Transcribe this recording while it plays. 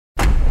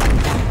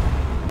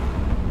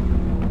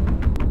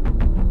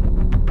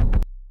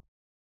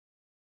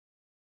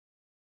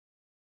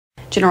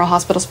General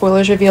Hospital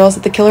spoilers reveals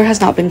that the killer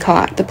has not been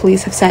caught. The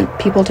police have sent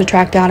people to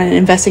track down and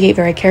investigate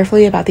very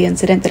carefully about the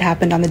incident that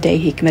happened on the day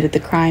he committed the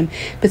crime,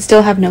 but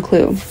still have no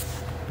clue.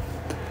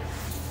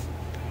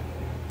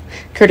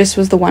 Curtis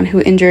was the one who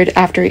injured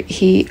after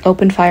he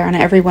opened fire on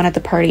everyone at the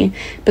party,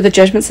 but the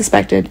judgment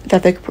suspected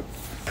that the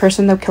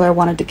person the killer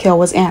wanted to kill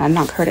was Anna,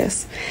 not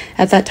Curtis.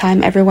 At that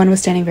time, everyone was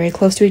standing very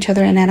close to each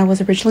other, and Anna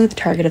was originally the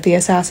target of the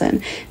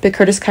assassin, but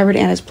Curtis covered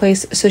Anna's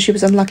place, so she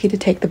was unlucky to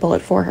take the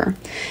bullet for her.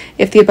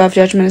 If the above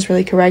judgment is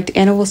really correct,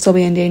 Anna will still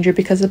be in danger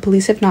because the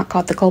police have not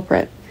caught the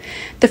culprit.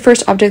 The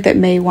first object that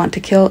may want to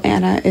kill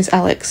Anna is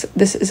Alex.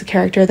 This is a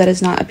character that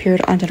has not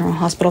appeared on General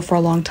Hospital for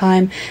a long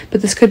time,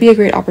 but this could be a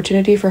great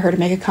opportunity for her to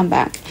make a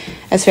comeback.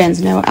 As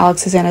fans know,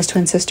 Alex is Anna's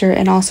twin sister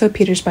and also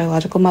Peter's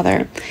biological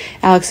mother.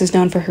 Alex is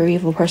known for her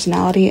evil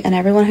personality, and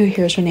everyone who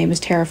hears her name is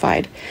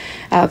terrified.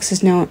 Alex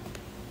is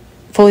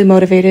fully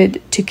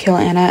motivated to kill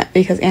Anna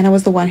because Anna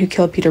was the one who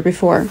killed Peter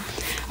before.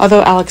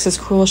 Although Alex is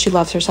cruel, she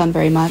loves her son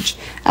very much.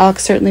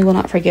 Alex certainly will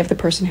not forgive the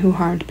person who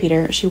harmed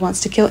Peter. She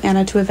wants to kill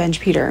Anna to avenge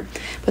Peter,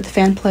 but the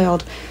fan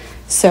failed,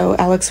 so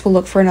Alex will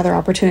look for another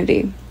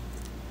opportunity.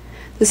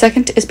 The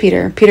second is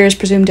Peter. Peter is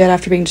presumed dead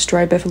after being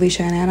destroyed by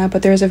Felicia and Anna,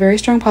 but there is a very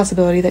strong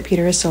possibility that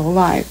Peter is still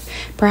alive.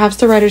 Perhaps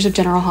the writers of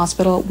General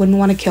Hospital wouldn't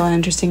want to kill an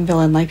interesting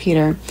villain like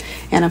Peter.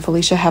 Anna and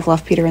Felicia have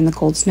left Peter in the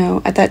cold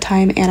snow. At that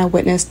time, Anna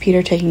witnessed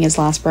Peter taking his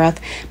last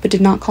breath, but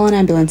did not call an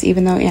ambulance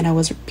even though Anna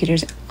was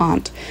Peter's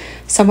aunt.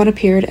 Someone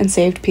appeared and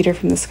saved Peter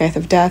from the scythe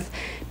of death.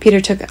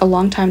 Peter took a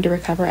long time to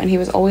recover, and he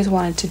was always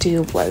wanted to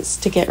do was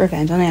to get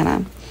revenge on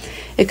Anna.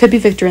 It could be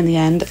Victor in the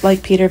end.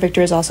 Like Peter,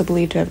 Victor is also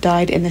believed to have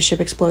died in the ship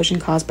explosion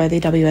caused by the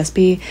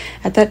WSB.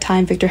 At that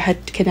time, Victor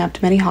had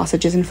kidnapped many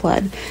hostages and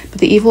fled, but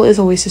the evil is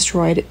always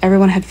destroyed.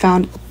 Everyone had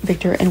found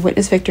Victor and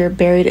witnessed Victor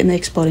buried in the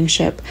exploding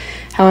ship.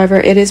 However,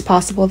 it is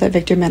possible that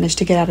Victor managed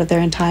to get out of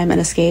there in time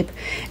and escape.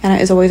 Anna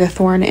is always a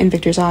thorn in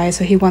Victor's eye,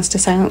 so he wants to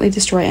silently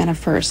destroy Anna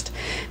first.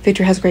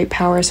 Victor has great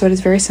power, so it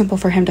is very simple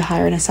for him to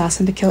hire an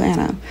assassin to kill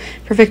Anna.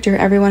 For Victor,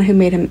 everyone who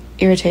made him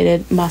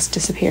irritated must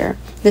disappear.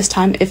 This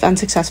time, if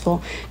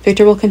unsuccessful,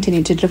 Victor will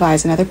continue to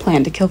devise another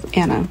plan to kill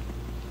Anna.